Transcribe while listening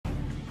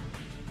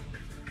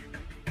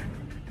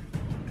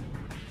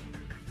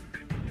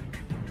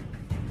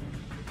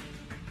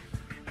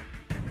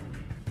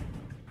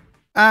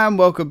And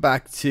welcome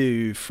back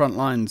to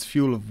Frontlines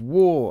Fuel of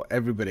War,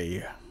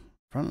 everybody.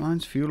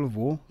 Frontlines Fuel of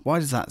War? Why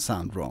does that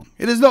sound wrong?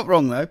 It is not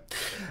wrong, though.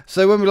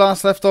 So when we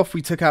last left off,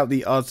 we took out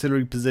the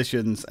artillery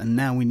positions, and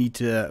now we need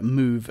to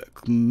move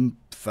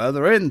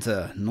further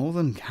into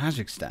northern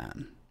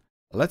Kazakhstan.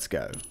 Let's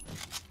go.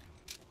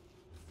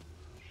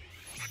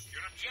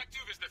 Your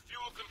objective is the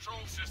fuel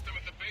control system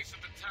at the base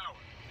of the tower.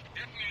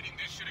 Detonating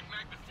this should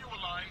ignite the fuel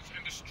lines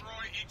and destroy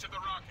each of the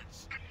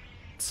rockets.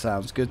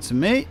 Sounds good to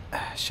me.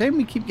 Shame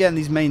we keep getting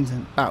these main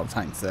battle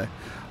tanks though.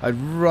 I'd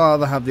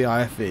rather have the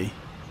IFE.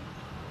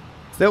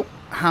 Still,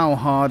 how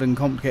hard and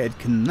complicated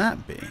can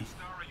that be?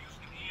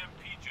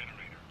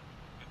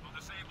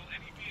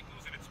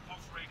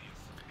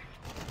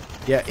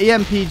 Yeah,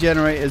 EMP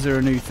generators are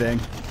a new thing.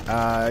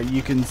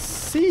 You can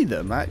see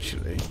them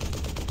actually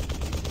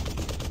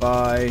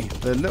by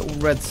the little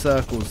red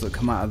circles that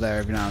come out of there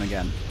every now and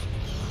again.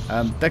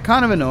 They're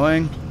kind of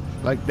annoying.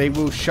 Like, they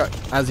will shut,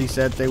 as he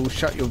said, they will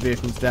shut your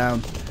vehicles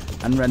down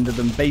and render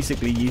them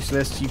basically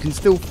useless. You can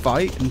still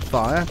fight and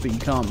fire, but you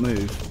can't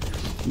move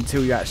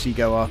until you actually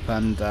go up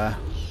and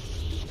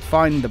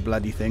find the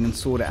bloody thing and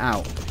sort it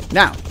out.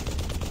 Now,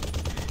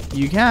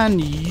 you can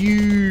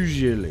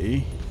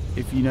usually,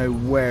 if you know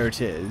where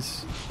it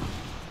is,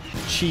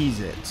 cheese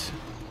it.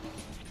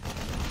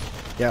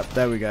 Yep,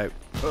 there we go.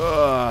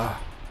 Ugh.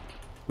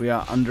 We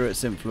are under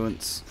its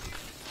influence,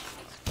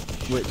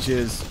 which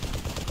is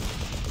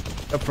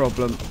a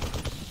problem.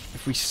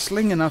 If we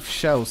sling enough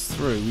shells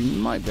through, we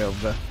might be able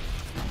to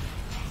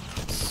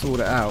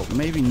sort it out.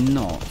 Maybe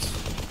not.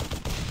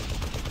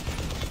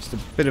 Just a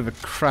bit of a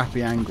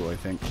crappy angle, I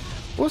think.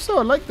 Also,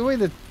 I like the way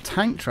the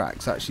tank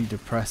tracks actually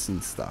depress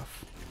and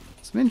stuff.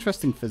 Some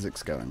interesting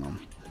physics going on.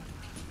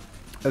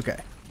 Okay.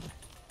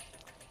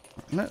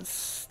 Let's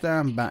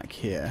stand back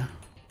here.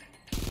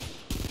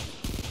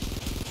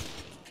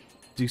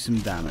 Do some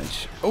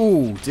damage.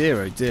 Oh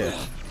dear, oh dear.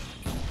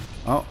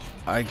 Oh,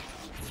 I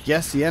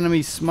guess the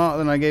enemy's smarter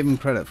than I gave him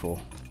credit for.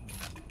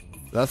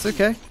 That's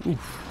okay.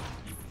 Oof.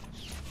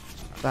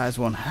 That is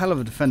one hell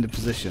of a defended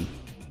position.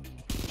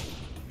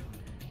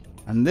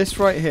 And this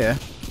right here,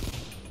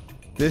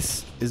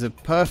 this is a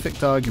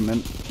perfect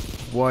argument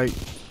why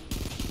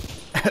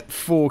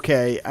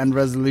 4K and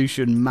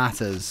resolution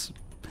matters.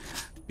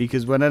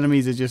 Because when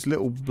enemies are just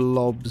little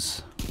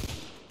blobs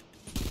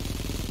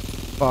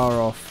far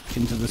off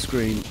into the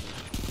screen,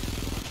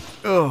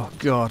 oh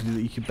god,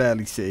 you can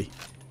barely see.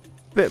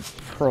 Bit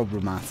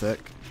problematic.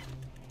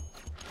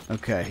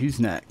 Okay, who's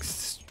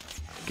next?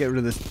 Get rid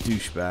of this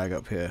douchebag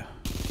up here.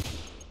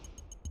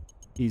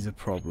 He's a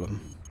problem.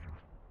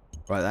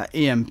 Right, that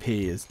EMP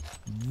is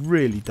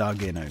really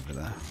dug in over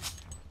there.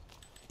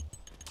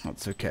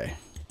 That's okay.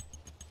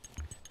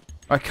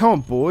 Right, come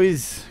on,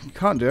 boys.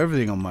 Can't do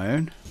everything on my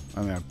own.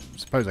 I mean, I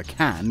suppose I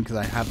can, because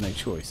I have no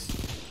choice.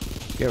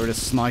 Get rid of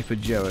Sniper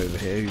Joe over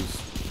here, who's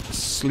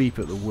asleep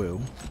at the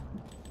wheel.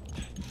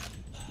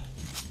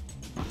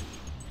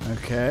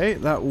 Okay,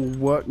 that will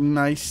work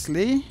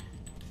nicely.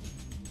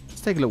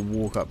 Let's take a little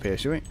walk up here,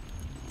 shall we?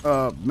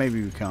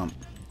 Maybe we can't.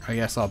 I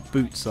guess our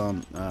boots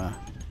aren't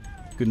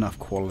good enough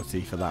quality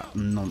for that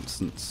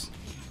nonsense.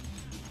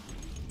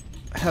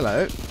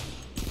 Hello.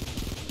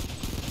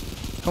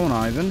 Come on,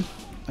 Ivan.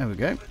 There we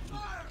go.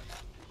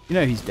 You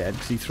know he's dead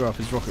because he threw up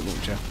his rocket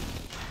launcher.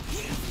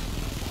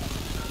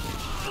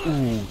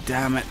 Ooh,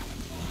 damn it.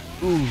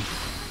 Ooh.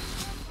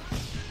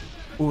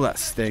 Ooh, that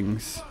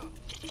stings.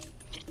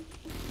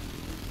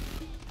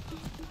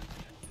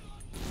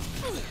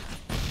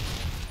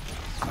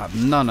 I have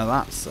none of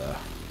that, sir.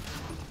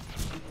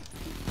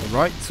 The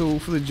right tool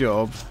for the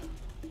job.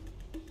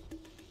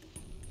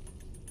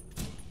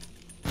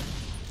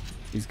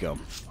 He's gone.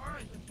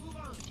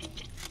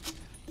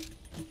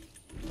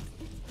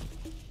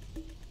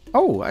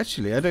 Oh,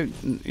 actually, I don't...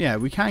 Yeah,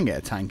 we can get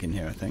a tank in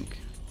here, I think.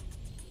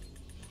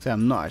 So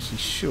I'm not actually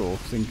sure.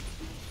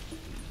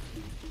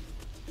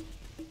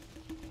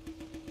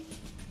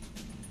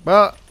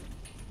 But...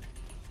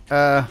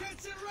 well,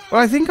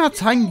 I think our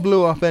tank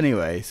blew up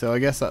anyway, so I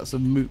guess that's a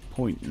moot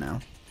point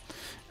now.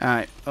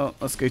 Alright, well,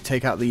 let's go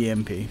take out the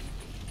EMP.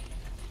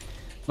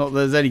 Not that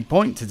there's any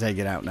point to take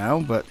it out now,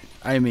 but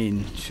I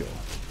mean, sure.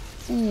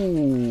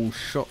 Ooh,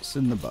 shots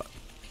in the butt.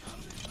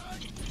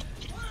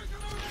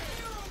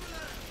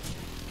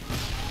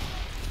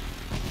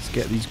 Let's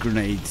get these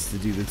grenades to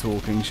do the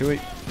talking, shall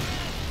we?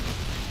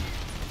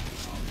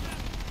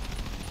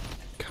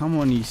 Come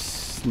on, you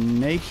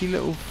snaky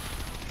little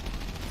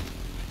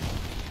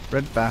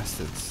red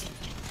bastards.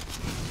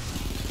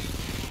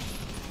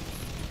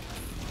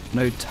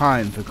 No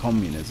time for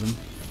communism.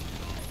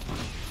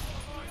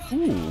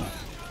 Ooh.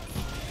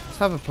 Let's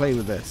have a play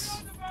with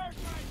this.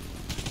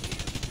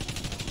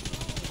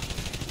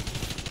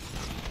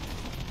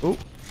 Oh.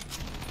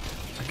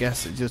 I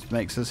guess it just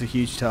makes us a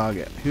huge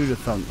target. Who'd have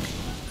thunk?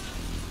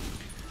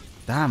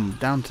 Damn,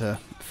 down to a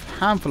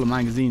handful of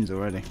magazines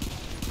already.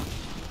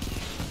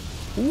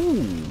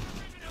 Ooh.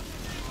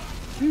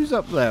 Who's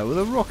up there with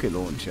a rocket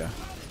launcher?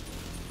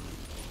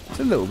 It's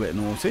a little bit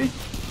naughty.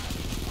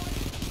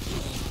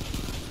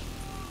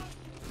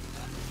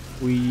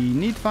 We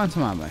need to find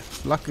some ammo.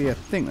 Luckily, I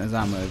think there's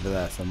ammo over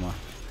there somewhere.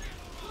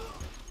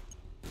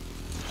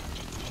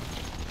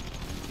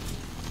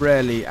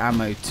 Rarely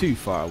ammo too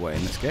far away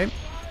in this game.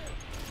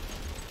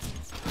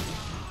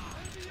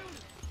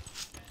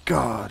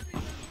 God,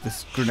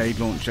 this grenade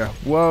launcher.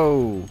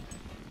 Whoa!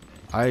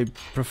 I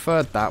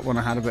preferred that when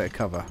I had a bit of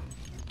cover.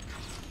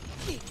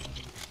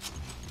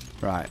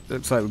 Right,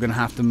 looks like we're going to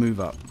have to move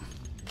up.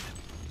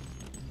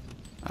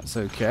 That's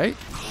okay.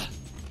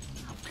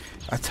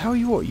 I tell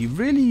you what, you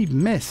really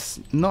miss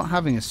not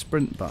having a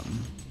sprint button.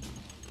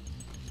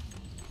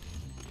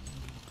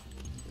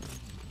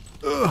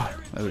 Ugh,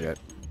 there we go. At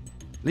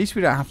least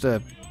we don't have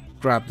to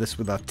grab this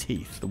with our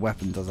teeth. The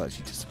weapon does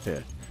actually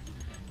disappear.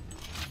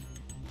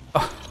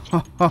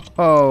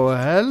 Oh,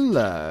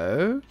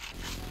 hello.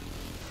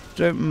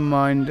 Don't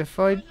mind if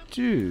I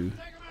do.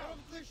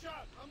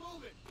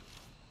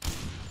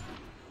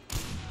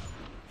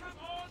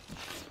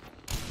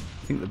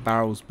 I think the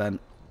barrel's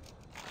bent.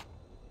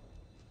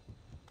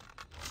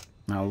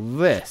 Now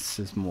this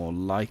is more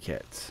like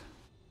it.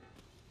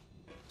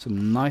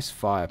 Some nice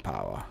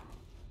firepower.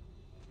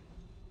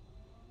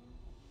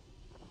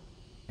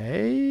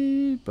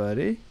 Hey,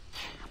 buddy.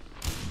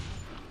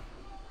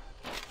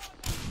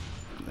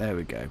 There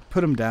we go.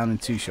 Put him down in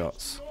 2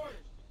 shots.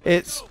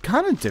 It's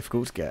kind of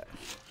difficult to get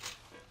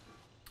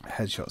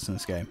headshots in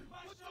this game.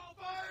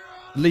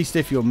 At least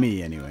if you're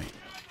me, anyway.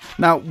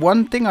 Now,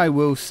 one thing I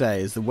will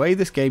say is the way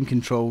this game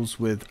controls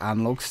with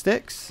analog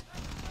sticks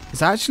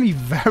is actually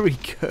very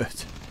good.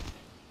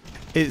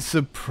 It's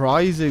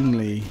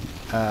surprisingly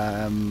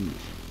held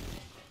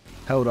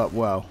up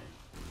well.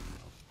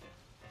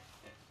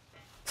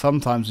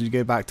 Sometimes when you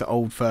go back to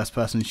old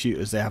first-person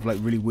shooters, they have like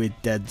really weird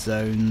dead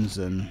zones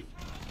and,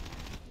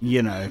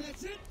 you know,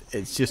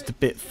 it's just a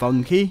bit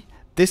funky.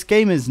 This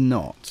game is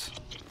not.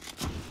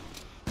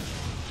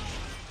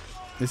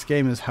 This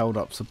game has held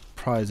up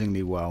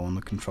surprisingly well on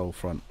the control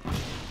front.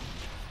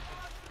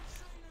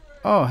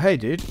 Oh, hey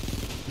dude.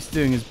 He's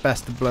doing his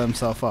best to blow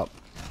himself up,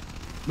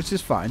 which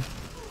is fine.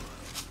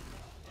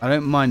 I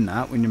don't mind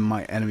that when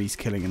my enemies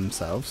killing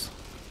themselves.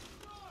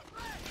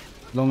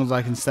 As long as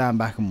I can stand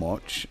back and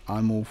watch,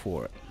 I'm all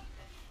for it.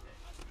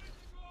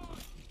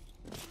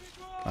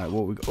 Right,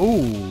 what we got?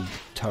 Ooh,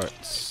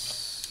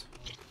 turrets.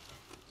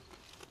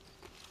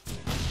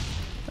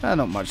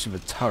 Not much of a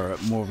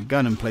turret, more of a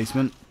gun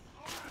emplacement.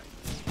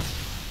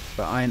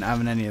 But I ain't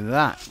having any of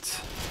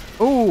that.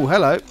 Ooh,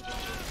 hello.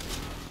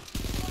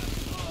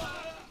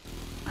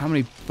 How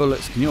many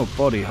bullets can your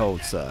body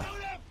hold, sir?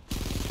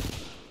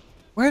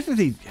 Where did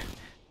he...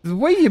 The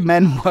way your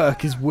men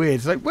work is weird.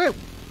 It's like, where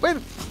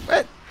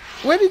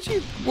did you...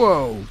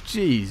 Whoa,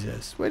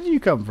 Jesus. Where did you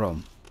come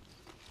from?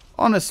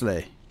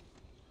 Honestly.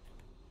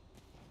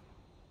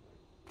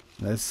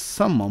 There's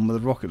someone with a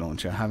rocket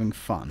launcher having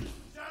fun.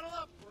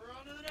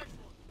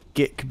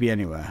 Git could be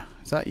anywhere.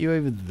 Is that you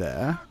over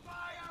there?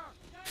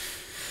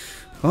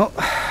 Well,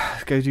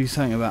 let's go do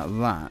something about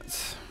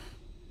that.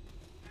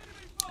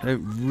 I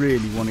don't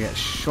really want to get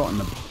shot in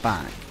the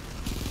back.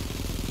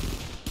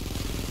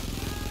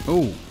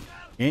 Oh,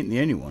 he ain't the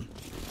only one.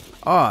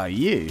 Ah,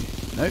 you?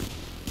 Nope.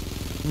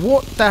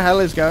 What the hell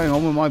is going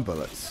on with my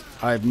bullets?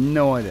 I have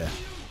no idea.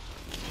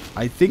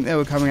 I think they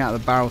were coming out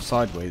of the barrel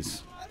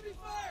sideways.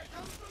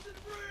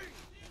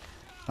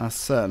 That's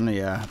certainly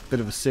a bit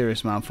of a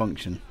serious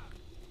malfunction.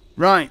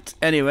 Right,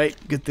 anyway,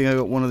 good thing I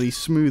got one of these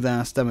smooth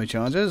ass demo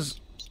chargers.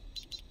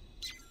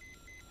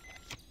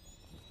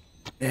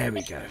 There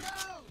we go.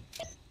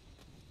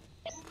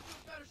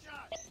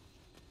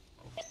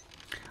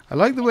 I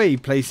like the way he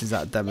places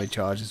that demo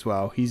charge as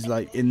well. He's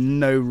like in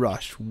no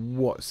rush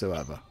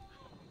whatsoever.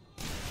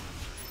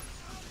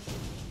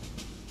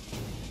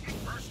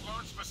 First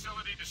launch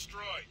facility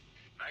destroyed.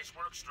 Nice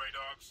work, stray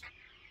dogs.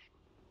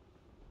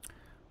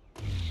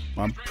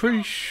 I'm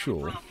pretty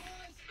sure.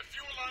 The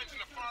fuel lines in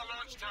the far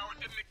launch tower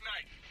didn't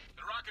ignite.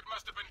 The rocket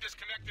must have been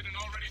disconnected and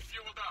already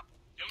fueled up.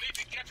 You'll need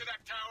to get to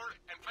that tower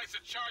and place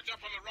a charge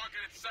up on the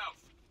rocket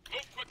itself.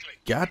 Move quickly.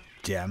 God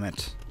damn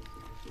it.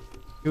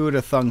 Who would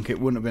have thunk it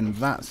wouldn't have been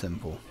that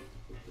simple?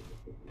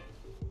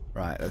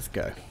 Right, let's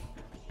go.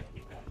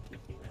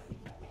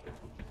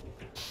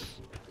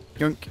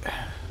 Yoink.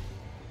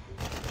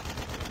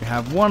 We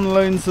have one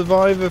lone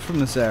survivor from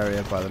this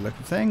area by the look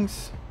of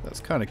things.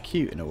 That's kind of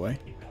cute in a way.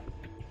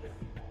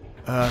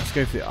 Let's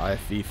go for the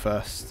IFV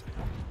first.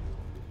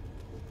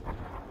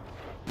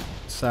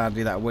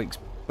 Sadly, that wakes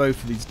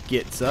both of these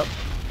gits up.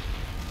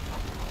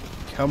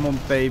 Come on,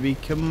 baby,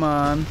 come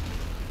on.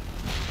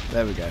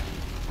 There we go.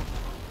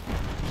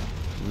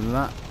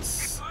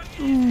 That's...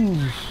 Ooh.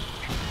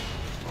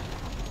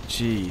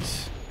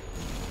 Jeez.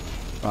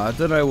 Right, I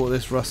don't know what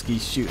this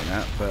Rusky's shooting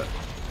at, but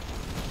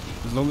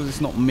as long as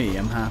it's not me,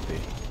 I'm happy.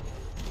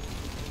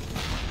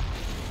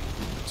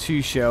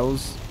 2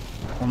 shells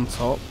on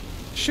top.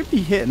 Should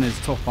be hitting his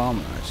top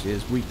armor, actually,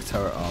 his weak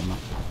turret armor.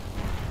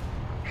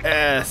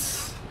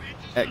 Yes!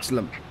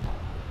 Excellent.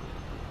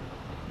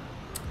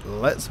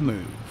 Let's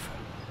move.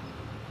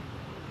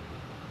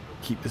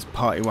 Keep this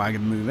party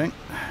wagon moving.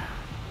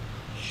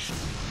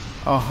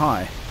 Oh,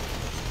 hi.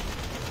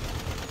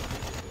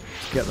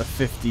 get the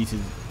 50 to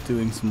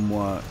doing some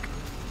work.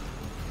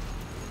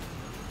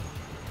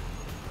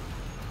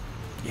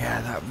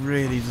 Yeah, that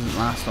really doesn't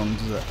last long,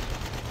 does it?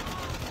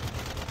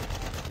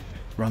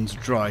 Runs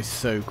dry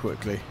so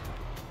quickly.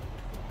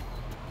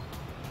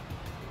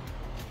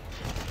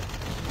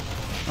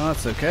 Oh,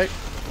 that's okay.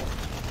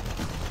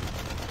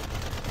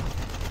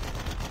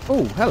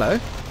 Oh, hello.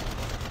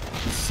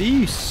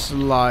 See you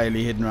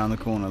slyly hidden around the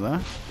corner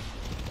there.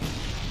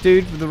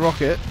 Dude with the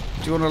rocket,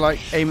 do you want to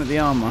like aim at the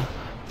armor?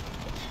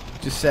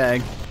 Just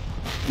saying.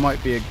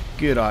 Might be a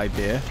good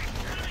idea.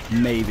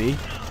 Maybe.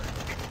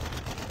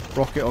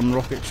 Rocket on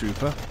rocket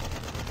trooper.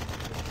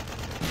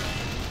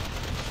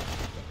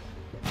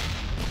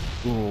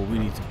 Oh, we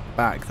need to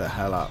back the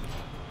hell up.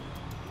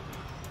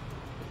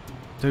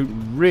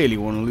 Don't really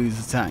want to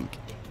lose the tank.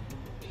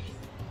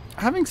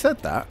 Having said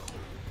that,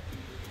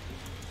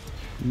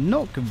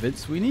 not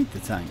convinced we need the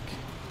tank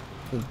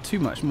for too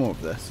much more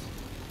of this.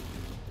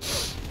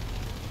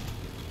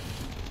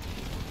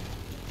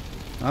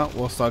 Oh,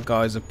 whilst our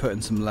guys are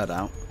putting some lead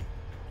out,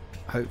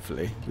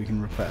 hopefully we can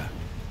repair.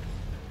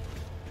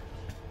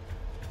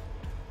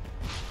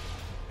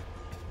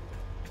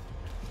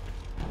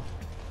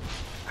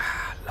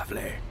 Ah,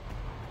 lovely.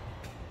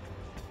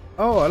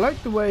 Oh, I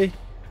like the way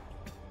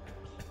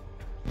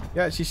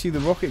you actually see the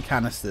rocket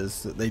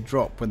canisters that they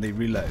drop when they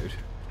reload.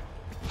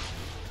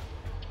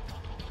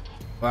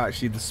 Well,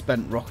 actually the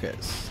spent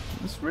rockets.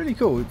 It's really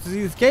cool.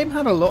 See, this game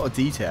had a lot of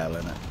detail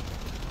in it.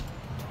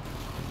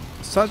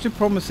 Such a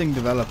promising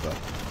developer.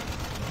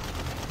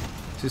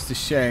 Just a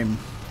shame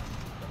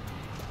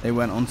they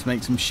went on to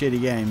make some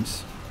shitty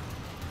games,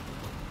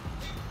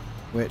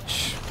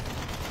 which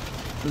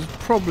was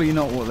probably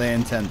not what they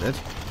intended.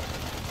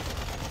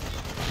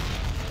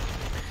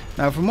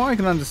 Now, from what I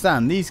can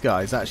understand, these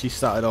guys actually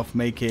started off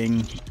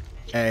making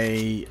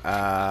a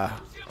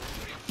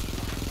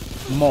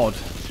mod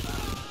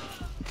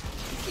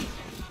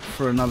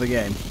for another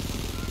game.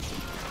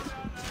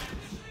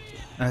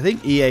 And I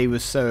think EA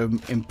was so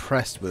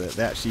impressed with it,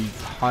 they actually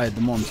hired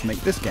them on to make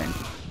this game.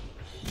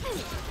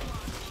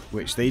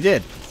 Which they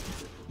did,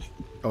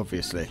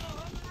 obviously.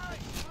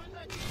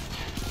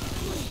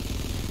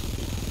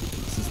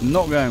 This is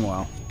not going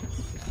well.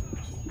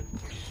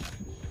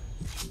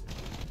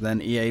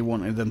 Then EA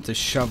wanted them to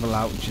shovel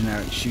out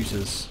generic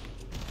shooters.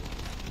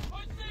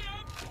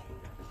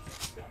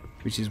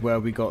 Which is where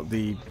we got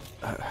the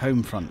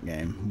Homefront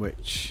game,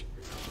 which...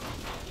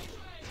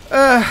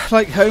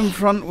 like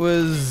Homefront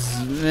was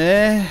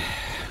meh.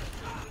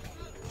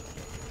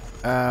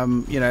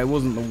 You know, it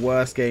wasn't the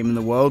worst game in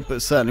the world,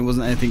 but certainly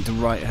wasn't anything to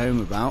write home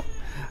about.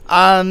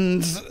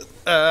 And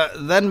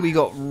then we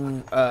got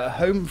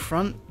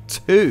Homefront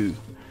 2,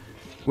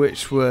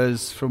 which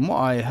was, from what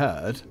I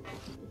heard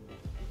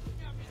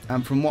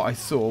and from what I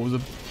saw, was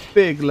a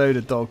big load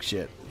of dog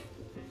shit.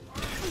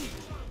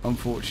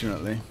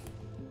 Unfortunately.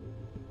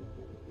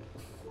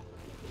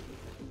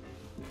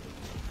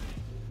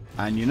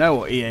 And you know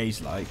what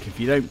EA's like. If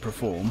you don't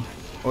perform,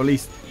 or at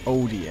least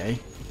old EA, they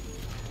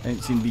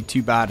don't seem to be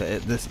too bad at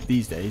it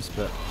these days,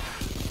 but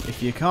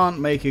if you can't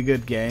make a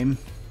good game,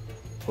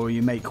 or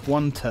you make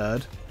one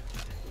turd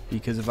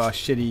because of our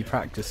shitty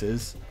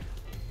practices,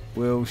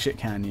 we'll shit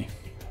can you.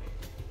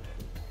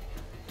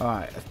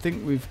 Alright, I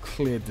think we've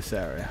cleared this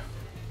area.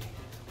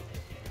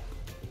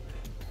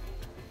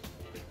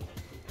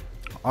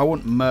 I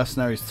want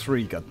Mercenaries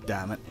 3,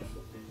 goddammit.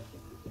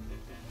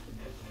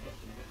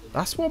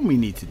 That's one we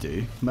need to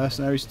do.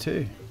 Mercenaries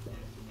 2.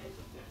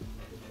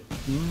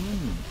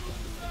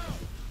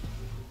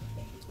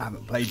 I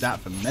haven't played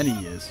that for many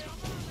years.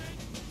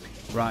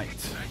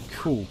 Right,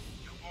 cool.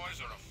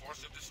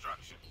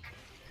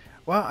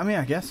 Well, I mean,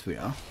 I guess we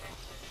are.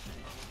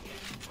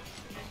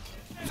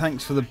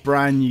 Thanks for the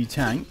brand new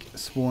tank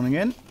spawning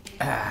in.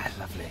 Ah,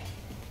 lovely.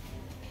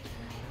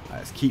 Right,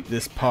 let's keep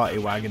this party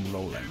wagon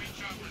rolling.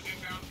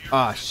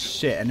 Ah,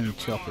 shit, enemy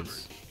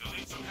choppers.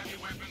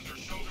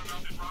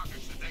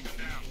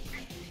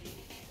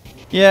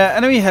 Yeah,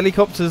 enemy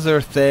helicopters are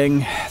a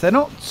thing. They're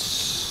not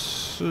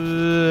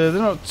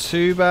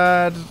too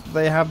bad.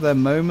 They have their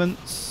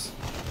moments.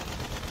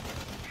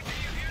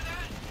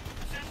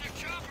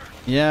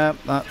 Yeah,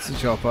 that's a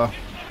chopper.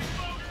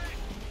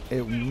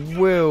 It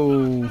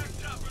will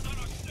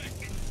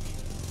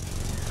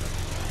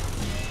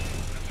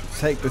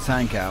take the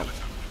tank out.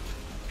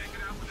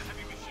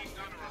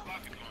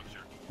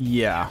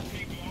 Yeah.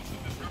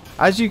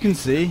 As you can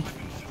see,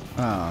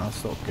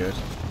 that's not good.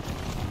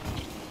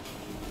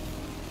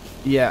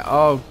 Yeah,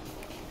 oh,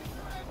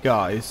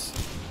 guys.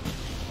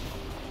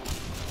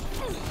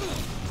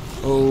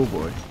 Oh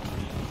boy.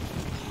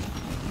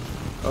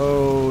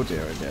 Oh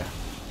dear, oh dear.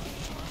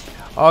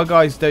 Our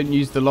guys don't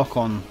use the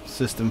lock-on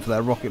system for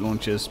their rocket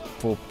launchers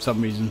for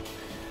some reason.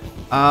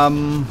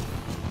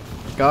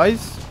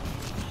 Guys,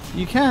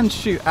 you can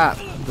shoot at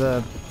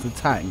the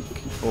tank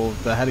or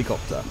the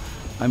helicopter.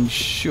 I'm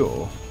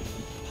sure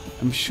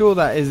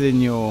that is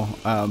in your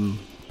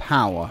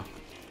power.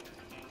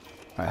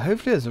 Right,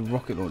 hopefully there's a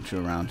rocket launcher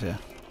around here.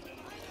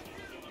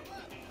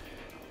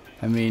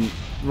 I mean,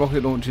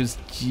 rocket launchers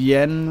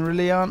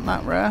generally aren't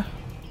that rare.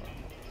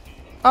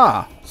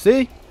 Ah,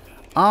 see?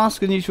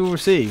 Ask and you shall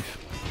receive.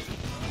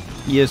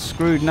 You're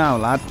screwed now,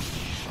 lad.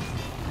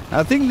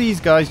 I think these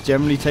guys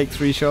generally take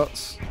 3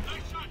 shots.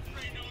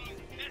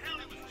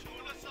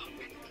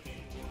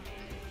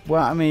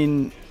 Well, I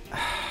mean,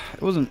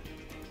 it wasn't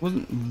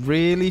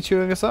really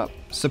chewing us up.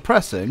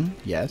 Suppressing,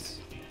 yes.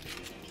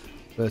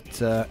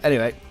 But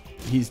anyway,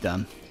 he's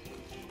done.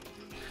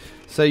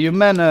 So your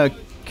men are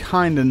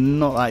kind of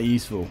not that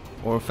useful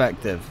or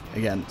effective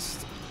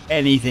against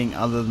anything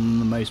other than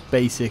the most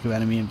basic of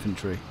enemy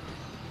infantry.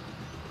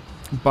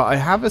 But I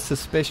have a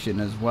suspicion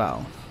as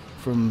well,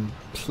 from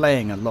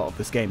playing a lot of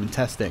this game and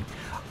testing,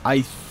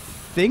 I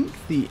think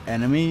the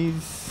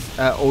enemies,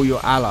 or your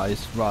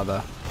allies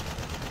rather,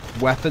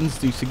 weapons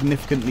do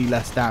significantly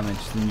less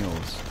damage than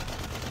yours.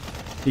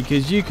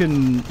 Because you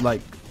can,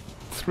 like,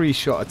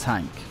 3-shot a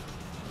tank,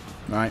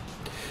 right?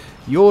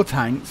 Your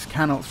tanks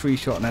cannot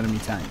 3-shot an enemy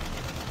tank.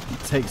 It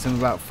takes them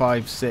about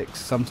 5, 6,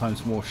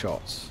 sometimes more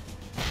shots.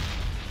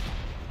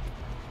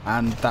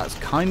 And that's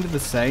kind of the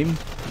same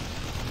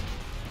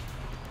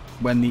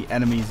when the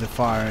enemies are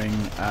firing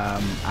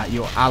at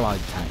your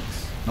allied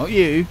tanks. Not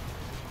you,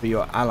 but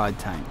your allied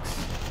tanks.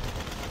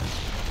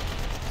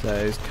 So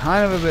it's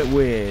kind of a bit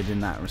weird in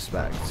that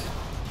respect.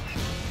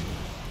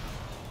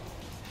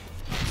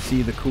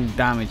 See the cool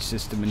damage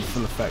system in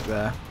full effect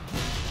there.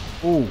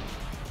 Oh.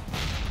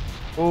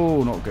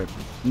 Oh, not good.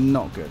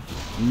 Not good.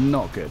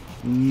 Not good.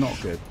 Not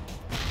good.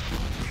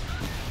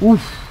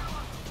 Oof.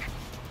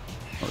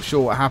 Not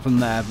sure what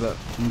happened there, but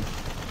I'm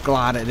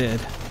glad it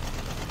did.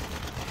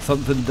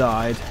 Something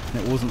died,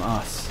 and it wasn't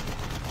us.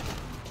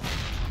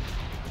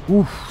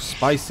 Oof,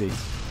 spicy.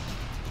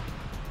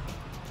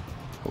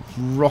 Got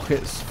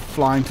rockets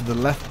flying to the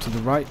left, to the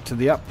right, to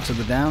the up, to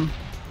the down.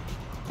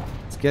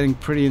 It's getting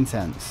pretty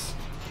intense.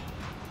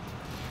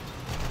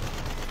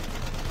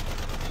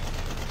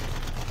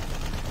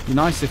 It'd be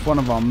nice if one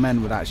of our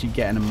men would actually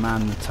get in and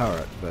man the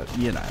turret, but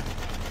you know,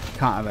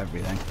 can't have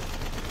everything.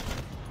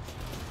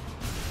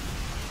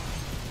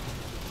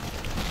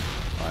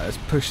 Right, let's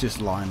push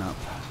this line up.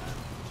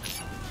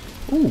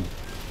 Ooh.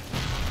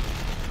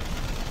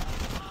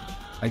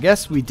 I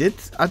guess we did.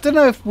 I don't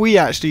know if we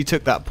actually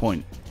took that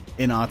point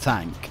in our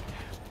tank,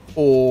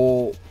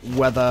 or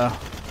whether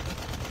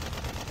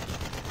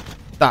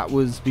that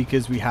was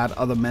because we had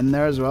other men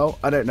there as well.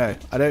 I don't know.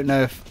 I don't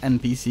know if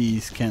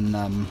NPCs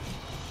can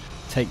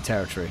take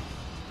territory.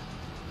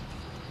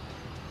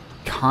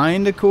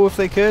 Kinda cool if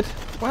they could.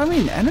 Well, I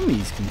mean,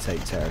 enemies can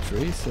take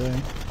territory, so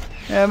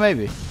yeah,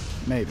 maybe.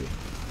 Maybe.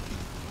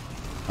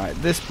 Right,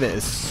 this bit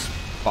is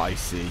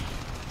spicy.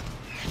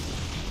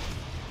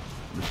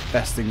 The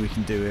best thing we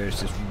can do here is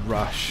just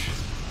rush.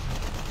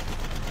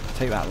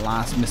 Take that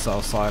last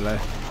missile silo.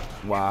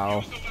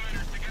 Wow.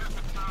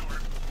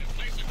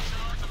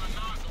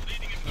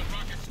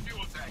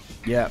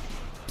 Yep.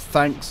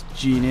 Thanks,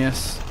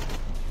 genius.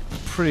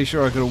 Pretty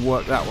sure I could have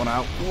worked that one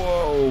out.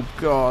 Whoa,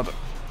 God.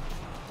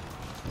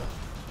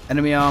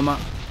 Enemy armor.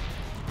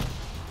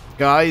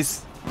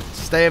 Guys,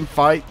 stay and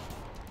fight,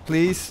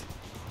 please.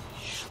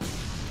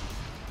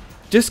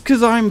 Just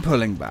because I'm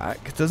pulling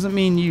back doesn't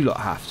mean you lot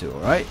have to,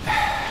 alright?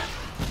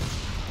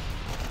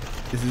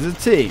 This is a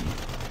team.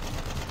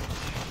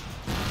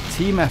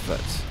 Team effort.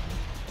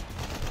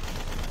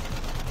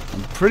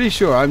 I'm pretty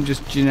sure I'm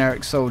just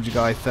generic soldier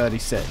guy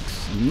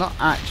 36. I'm not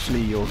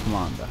actually your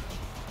commander.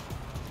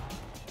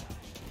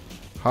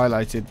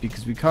 Highlighted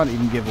because we can't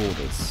even give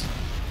orders.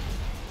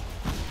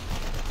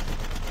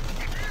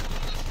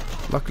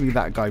 Luckily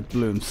that guy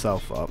blew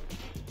himself up.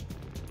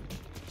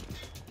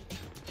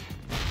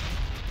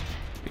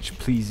 Which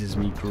pleases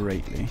me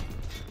greatly.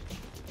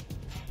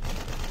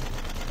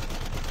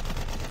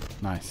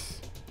 Nice.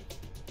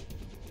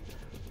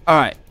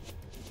 Alright.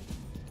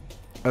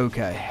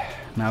 Okay.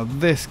 Now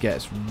this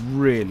gets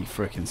really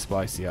freaking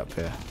spicy up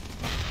here.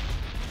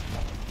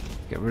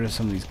 Get rid of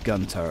some of these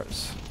gun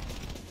turrets.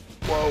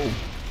 Whoa.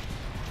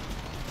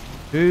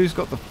 Who's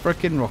got the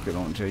freaking rocket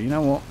launcher? You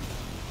know what?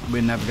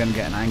 We're never going to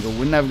get an angle.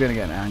 We're never going to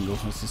get an angle.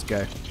 Let's just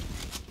go.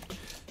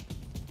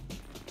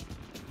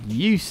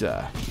 You,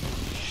 sir.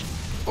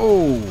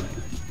 Oh.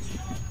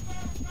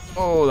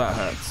 Oh, that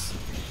hurts.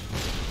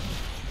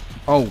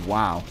 Oh,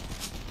 wow.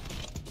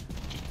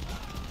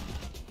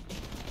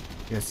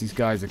 Guess these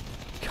guys are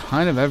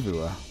kind of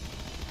everywhere.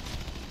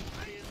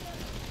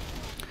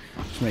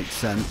 Which makes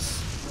sense.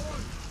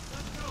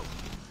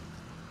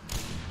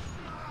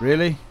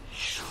 Really?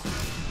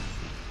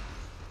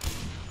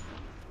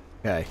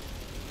 Okay.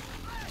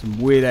 Some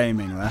weird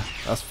aiming there.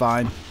 That's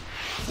fine.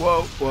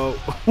 Whoa, whoa.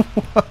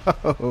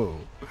 Whoa.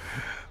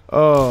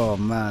 Oh,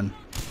 man.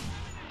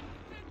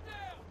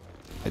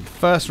 The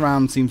first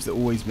round seems to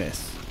always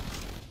miss.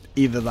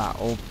 Either that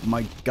or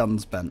my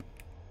gun's bent.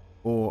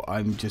 Or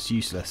I'm just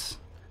useless.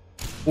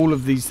 All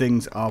of these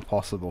things are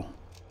possible.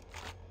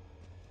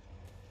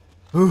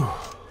 Whew.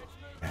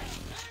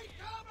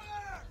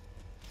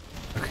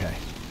 Okay.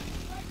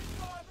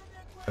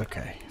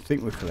 Okay. I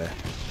think we're clear.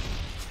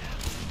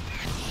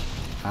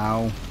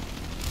 Ow.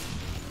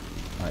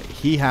 Right,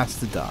 he has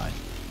to die.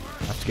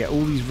 I have to get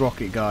all these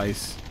rocket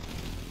guys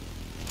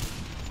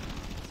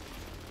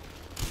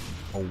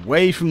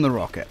away from the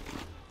rocket.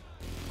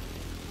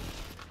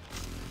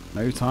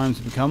 No time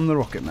to become the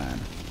rocket man.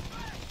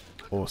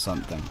 Or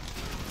something.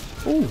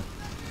 Ooh.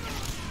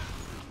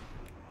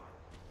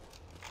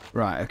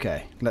 Right,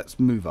 okay. Let's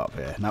move up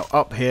here. Now,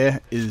 up here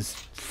is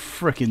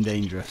freaking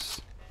dangerous.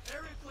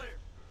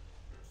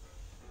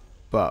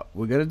 But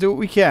we're going to do what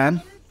we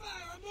can.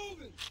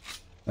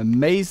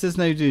 Amazed there's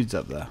no dudes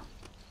up there.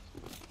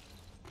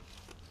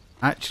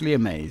 Actually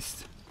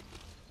amazed.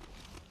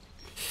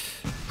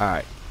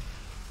 Alright.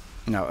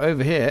 Now,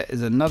 over here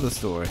is another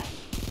story.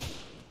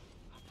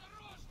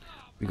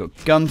 We've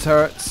got gun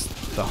turrets,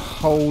 the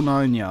whole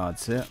 9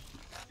 yards here.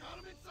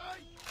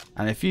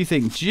 And if you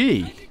think,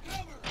 gee,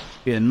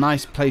 be a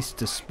nice place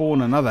to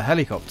spawn another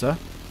helicopter,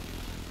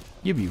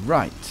 you'd be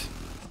right.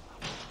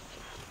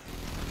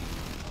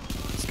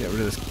 Let's get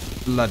rid of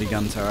this bloody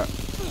gun turret.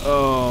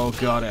 Oh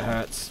god, it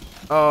hurts.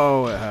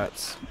 Oh, it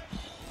hurts.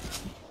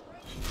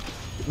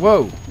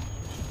 Whoa.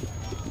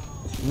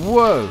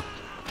 Whoa.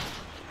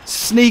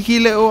 Sneaky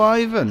little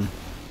Ivan.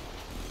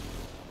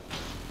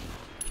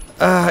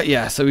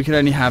 Yeah, so we can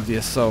only have the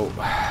assault.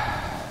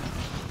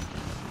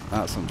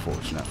 That's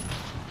unfortunate.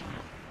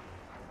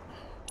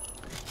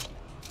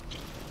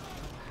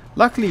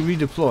 Luckily,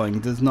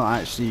 redeploying does not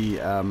actually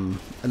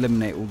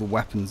eliminate all the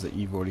weapons that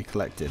you've already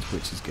collected,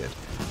 which is good.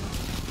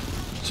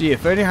 Gee,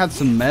 if I only had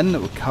some men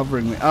that were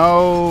covering me.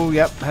 Oh,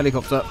 yep,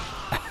 helicopter.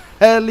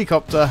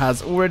 Helicopter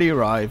has already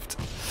arrived.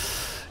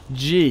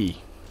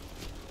 Gee.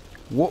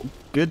 What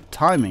good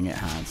timing it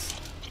has.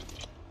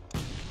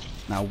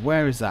 Now,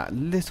 where is that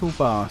little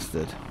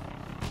bastard?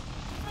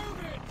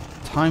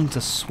 Time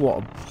to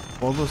swat a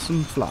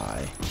bothersome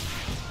fly.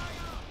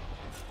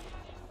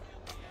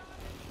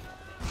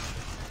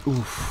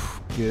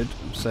 Oof, good.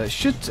 So it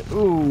should...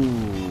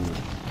 Ooh.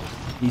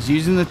 He's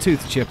using the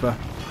tooth chipper.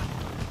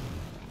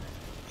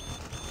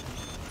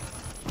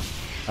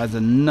 That's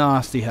a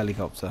nasty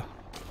helicopter.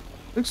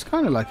 Looks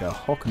kind of like a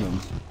Hockenham.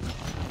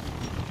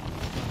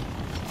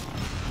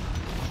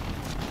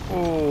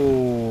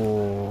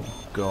 Oh,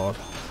 God.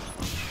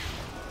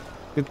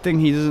 Good thing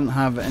he doesn't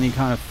have any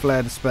kind of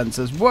flare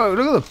dispensers. Whoa,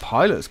 look at the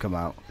pilots come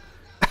out.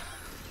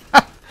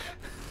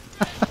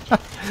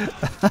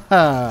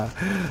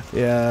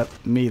 Yeah,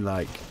 me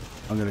like.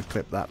 I'm going to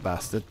clip that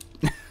bastard.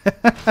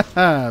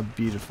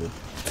 Beautiful.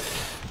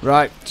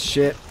 Right,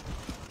 shit.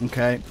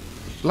 Okay.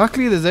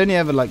 Luckily, there's only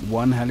ever like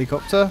one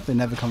helicopter. They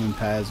never come in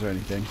pairs or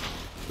anything.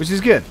 Which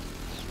is good.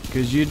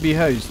 Because you'd be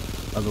hosed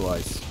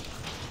otherwise.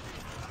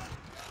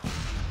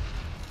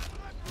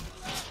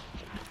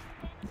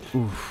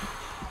 Oof.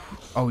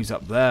 Oh, he's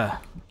up there.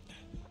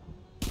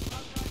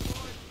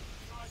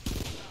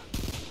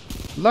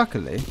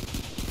 Luckily,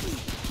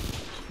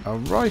 our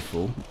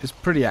rifle is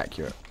pretty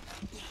accurate.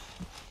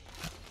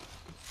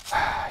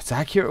 It's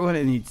accurate when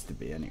it needs to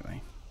be,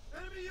 anyway.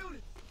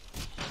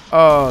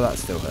 Oh,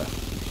 that's still her.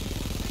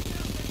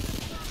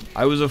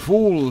 I was a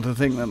fool to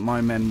think that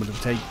my men would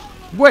have taken...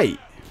 Wait!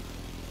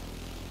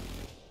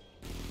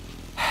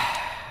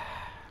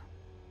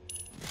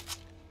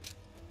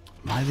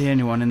 Am I the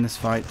only one in this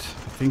fight?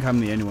 I think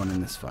I'm the only one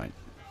in this fight.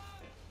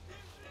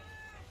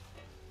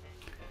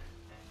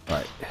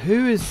 Right,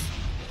 who is...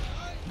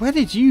 Where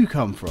did you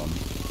come from?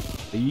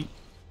 Are you...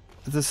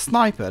 There's a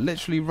sniper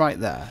literally right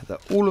there that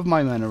all of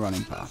my men are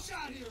running past.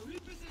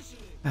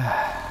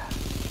 I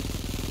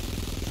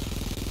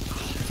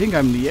think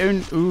I'm the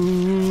only...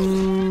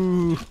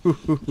 Ooh.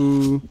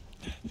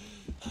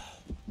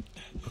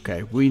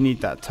 Okay, we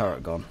need that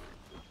turret gone.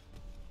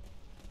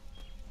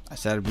 I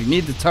said we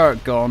need the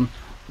turret gone.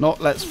 Not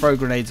let's throw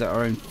grenades at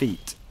our own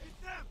feet.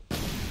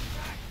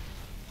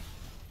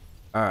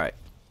 Alright.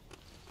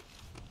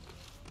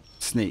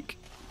 Sneak.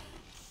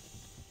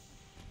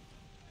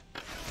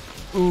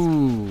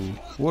 Ooh.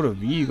 What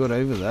have you got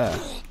over there?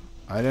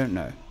 I don't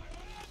know.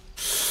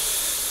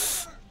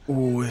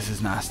 Ooh, this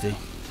is nasty.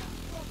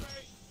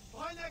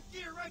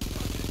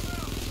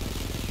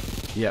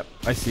 Yep,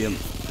 I see him.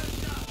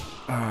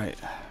 Alright.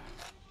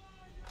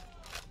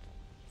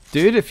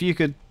 Dude, if you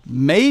could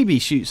maybe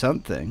shoot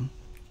something.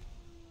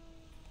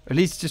 At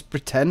least just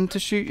pretend to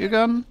shoot your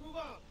gun.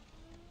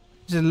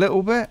 Just a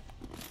little bit.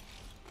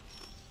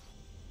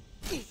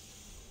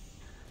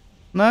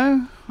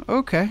 No?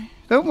 Okay.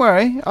 Don't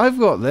worry. I've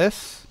got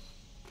this.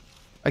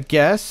 I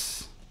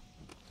guess.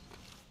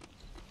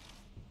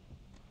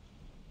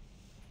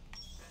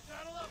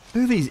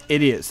 Look at these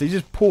idiots. They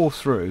just pour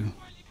through.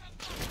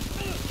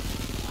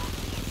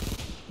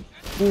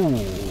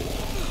 Ooh.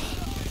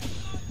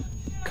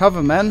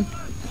 Cover, men.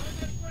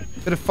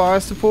 Bit of fire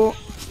support.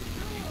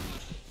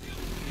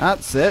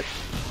 That's it.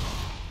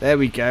 There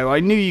we go. I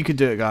knew you could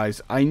do it,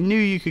 guys. I knew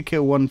you could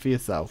kill one for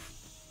yourself.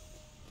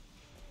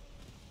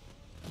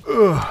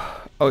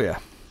 Ugh. Oh, yeah.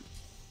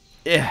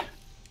 Yeah.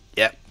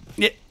 Yep.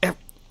 Yeah.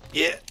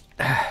 Yeah.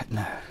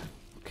 No.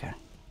 Okay.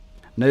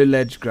 No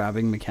ledge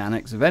grabbing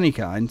mechanics of any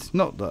kind.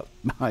 Not that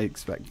I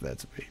expect there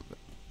to be. But.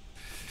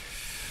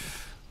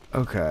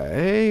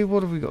 Okay,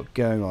 what have we got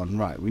going on?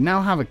 Right, we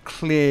now have a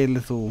clear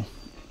little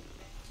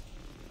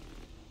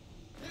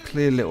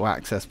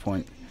access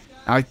point.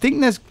 Now, I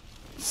think there's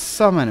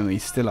some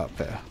enemies still up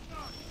here.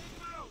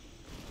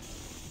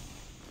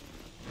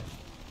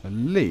 At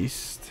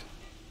least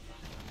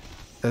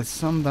there's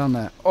some down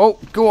there. Oh,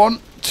 go on!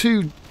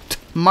 Two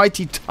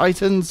mighty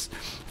titans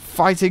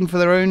fighting for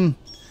their own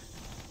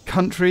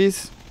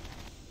countries,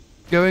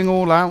 going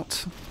all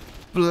out.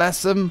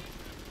 Bless them,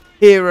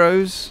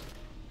 heroes.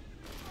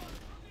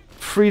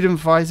 Freedom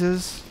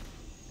fighters,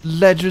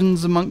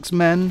 legends amongst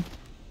men.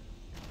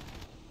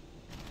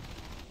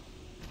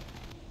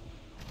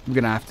 We're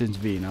gonna have to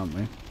intervene, aren't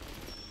we?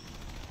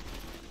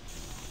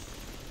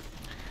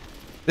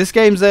 This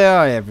game's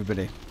AI,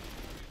 everybody.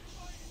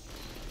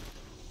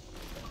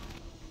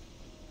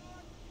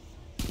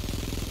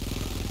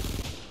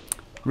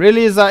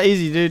 Really, is that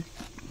easy, dude?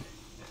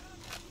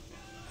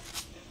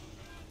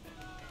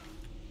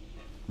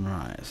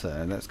 Right,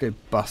 so let's go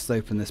bust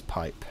open this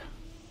pipe.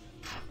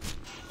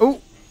 Oh,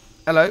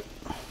 hello.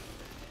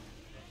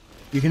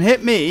 You can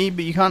hit me,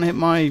 but you can't hit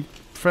my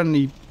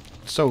friendly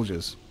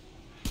soldiers.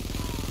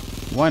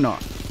 Why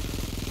not?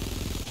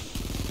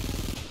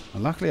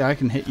 Well, luckily I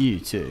can hit you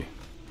too.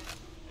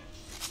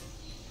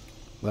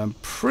 Well, I'm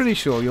pretty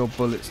sure your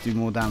bullets do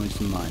more damage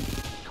than mine.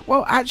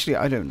 Well, actually,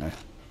 I don't know.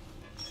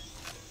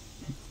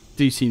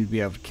 Do seem to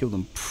be able to kill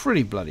them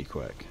pretty bloody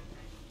quick.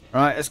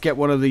 Right, let's get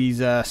one of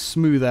these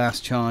smooth ass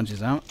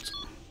charges out.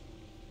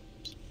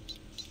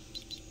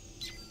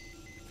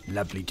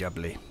 Lovely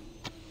jubbly.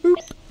 Boop.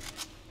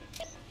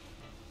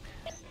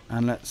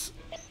 And let's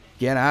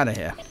get out of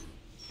here.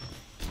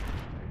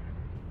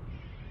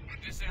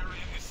 This area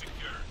is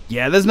secure.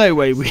 Yeah, there's no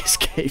way we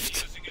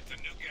escaped.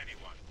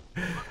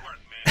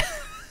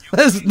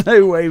 There's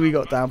no way we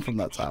got down from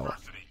that tower.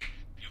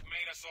 You've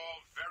made us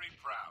all very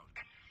proud.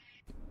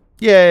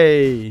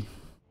 Yay!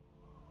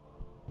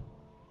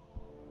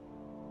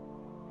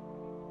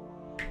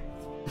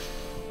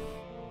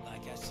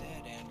 Like I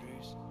said,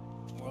 Andrews,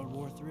 World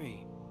War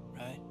III,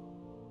 right?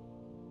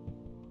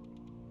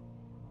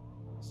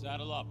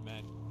 Saddle up,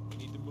 man. We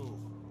need to move.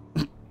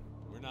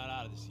 We're not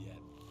out of this yet.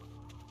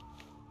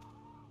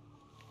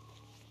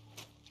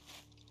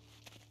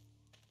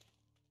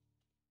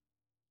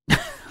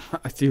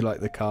 I do like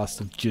the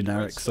cast of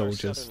generic Red Star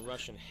soldiers. Southern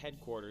Russian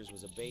headquarters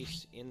was a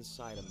base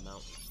inside a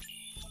mountain.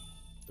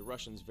 The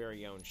Russians'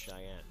 very own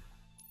Cheyenne.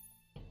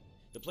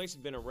 The place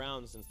had been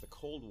around since the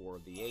Cold War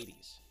of the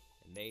 80s,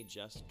 and they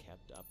just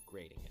kept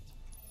upgrading it.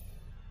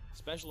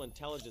 Special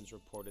intelligence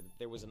reported that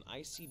there was an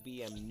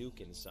ICBM nuke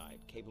inside,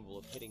 capable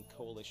of hitting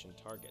coalition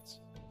targets.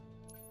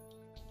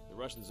 The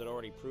Russians had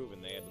already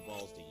proven they had the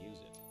balls to use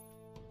it.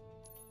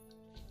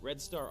 Red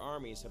Star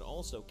armies had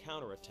also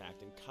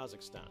counterattacked in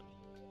Kazakhstan,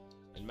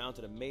 and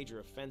mounted a major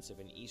offensive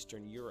in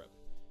Eastern Europe,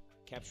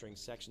 capturing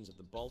sections of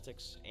the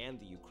Baltics and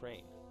the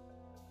Ukraine.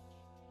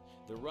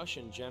 The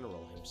Russian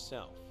general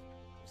himself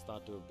was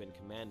thought to have been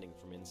commanding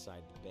from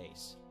inside the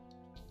base.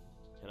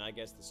 And I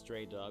guess the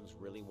stray dogs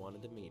really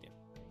wanted to meet him,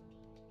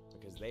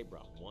 because they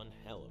brought one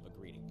hell of a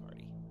greeting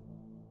party.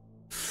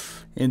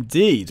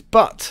 Indeed,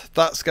 but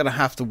that's going to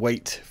have to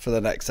wait for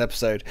the next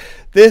episode.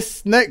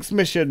 This next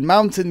mission,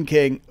 Mountain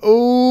King,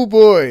 oh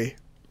boy.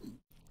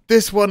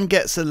 This one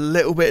gets a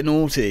little bit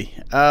naughty.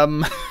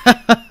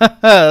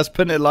 That's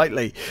putting it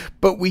lightly.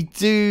 But we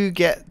do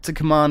get to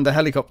command a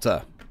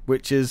helicopter,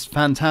 which is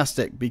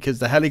fantastic because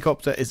the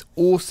helicopter is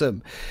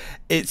awesome.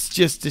 It's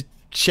just a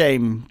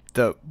shame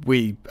that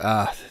we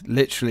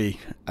literally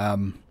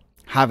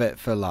have it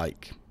for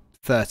like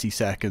 30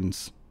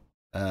 seconds.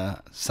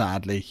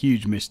 Sadly,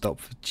 huge missed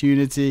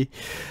opportunity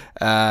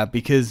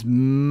because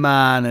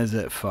man, is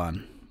it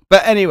fun.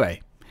 But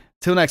anyway,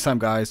 till next time,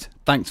 guys.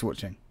 Thanks for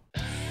watching.